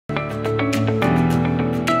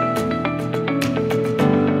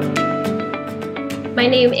My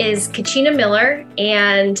name is Kachina Miller,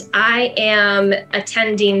 and I am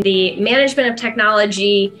attending the Management of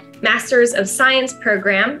Technology Masters of Science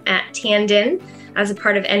program at Tandon as a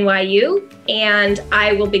part of NYU, and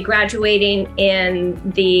I will be graduating in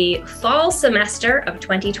the fall semester of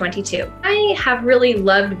 2022. I have really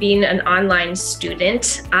loved being an online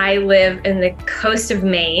student. I live in the coast of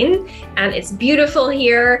Maine, and it's beautiful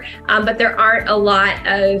here, but there aren't a lot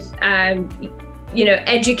of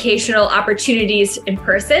educational opportunities in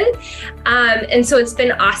person. And so it's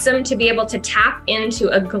been awesome to be able to tap into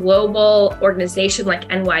a global organization like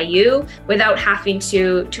NYU without having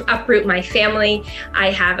to uproot my family.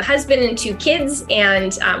 I have a husband and 2 kids,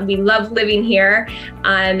 and we love living here.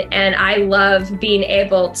 And I love being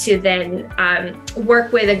able to then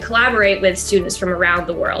work with and collaborate with students from around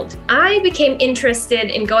the world. I became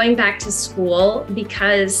interested in going back to school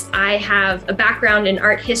because I have a background in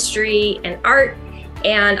art history and art.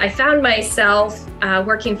 And I found myself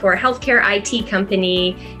working for a healthcare IT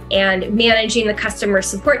company and managing the customer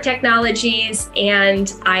support technologies.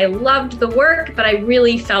 And I loved the work, but I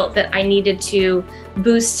really felt that I needed to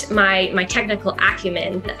boost my technical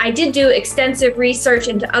acumen. I did do extensive research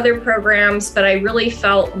into other programs, but I really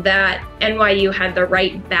felt that NYU had the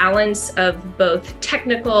right balance of both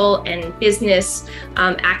technical and business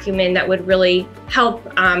acumen that would really help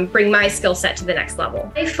bring my skill set to the next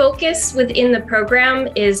level. My focus within the program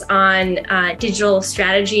is on digital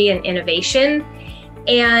strategy and innovation.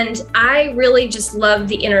 And I really just love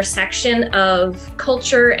the intersection of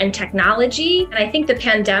culture and technology. And I think the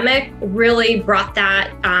pandemic really brought that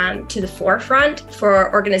to the forefront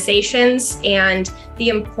for organizations. And the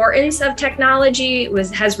importance of technology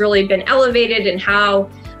has really been elevated in how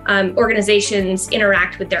organizations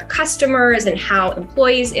interact with their customers and how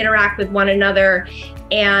employees interact with one another.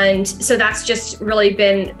 And so that's just really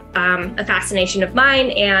been a fascination of mine.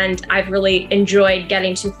 And I've really enjoyed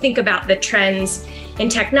getting to think about the trends in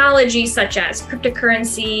technology, such as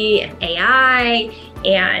cryptocurrency and AI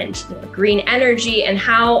and green energy, and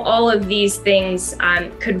how all of these things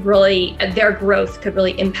their growth could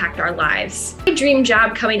really impact our lives. My dream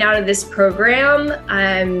job coming out of this program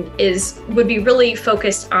would be really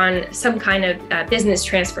focused on some kind of business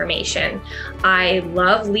transformation. I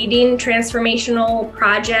love leading transformational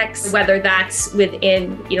projects, whether that's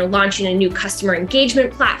within launching a new customer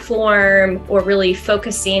engagement platform or really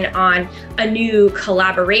focusing on a new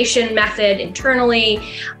collaboration method internally.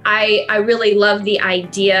 I really love the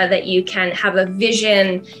idea that you can have a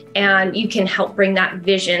vision and you can help bring that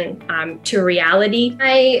vision to reality.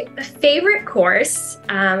 My favorite course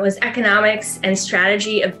was Economics and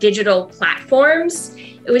Strategy of Digital Platforms.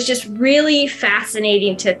 It was just really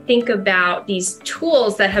fascinating to think about these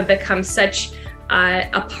tools that have become such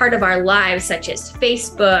a part of our lives, such as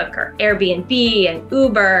Facebook or Airbnb and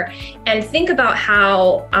Uber, and think about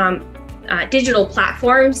how digital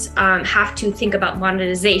platforms have to think about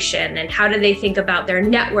monetization, and how do they think about their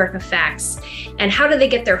network effects, and how do they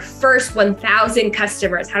get their first 1,000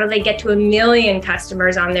 customers? How do they get to 1 million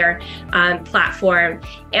customers on their platform?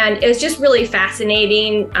 And it was just really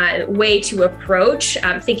fascinating way to approach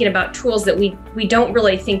thinking about tools that we don't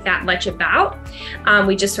really think that much about.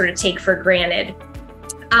 We just sort of take for granted.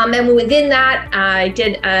 And within that, I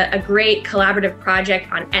did a great collaborative project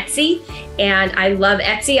on Etsy, and I love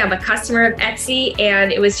Etsy. I'm a customer of Etsy,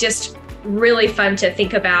 and it was just really fun to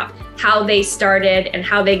think about how they started and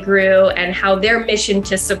how they grew and how their mission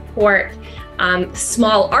to support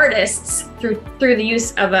small artists through the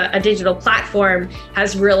use of a digital platform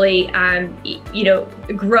has really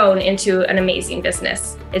grown into an amazing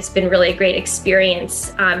business. It's been really a great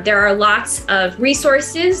experience. There are lots of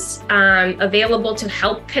resources available to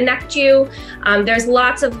help connect you. There's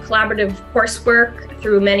lots of collaborative coursework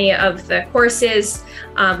through many of the courses.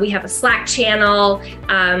 We have a Slack channel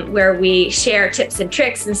where we share tips and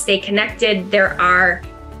tricks and stay connected. There are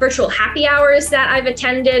virtual happy hours that I've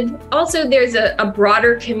attended. Also, there's a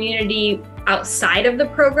broader community outside of the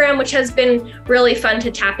program, which has been really fun to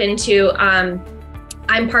tap into.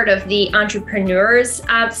 I'm part of the Entrepreneurs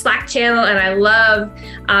Slack channel, and I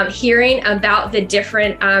love hearing about the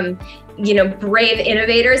different brave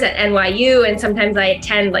innovators at NYU. And sometimes I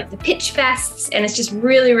attend like the pitch fests, and it's just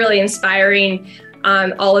really, really inspiring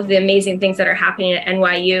all of the amazing things that are happening at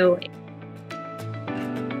NYU.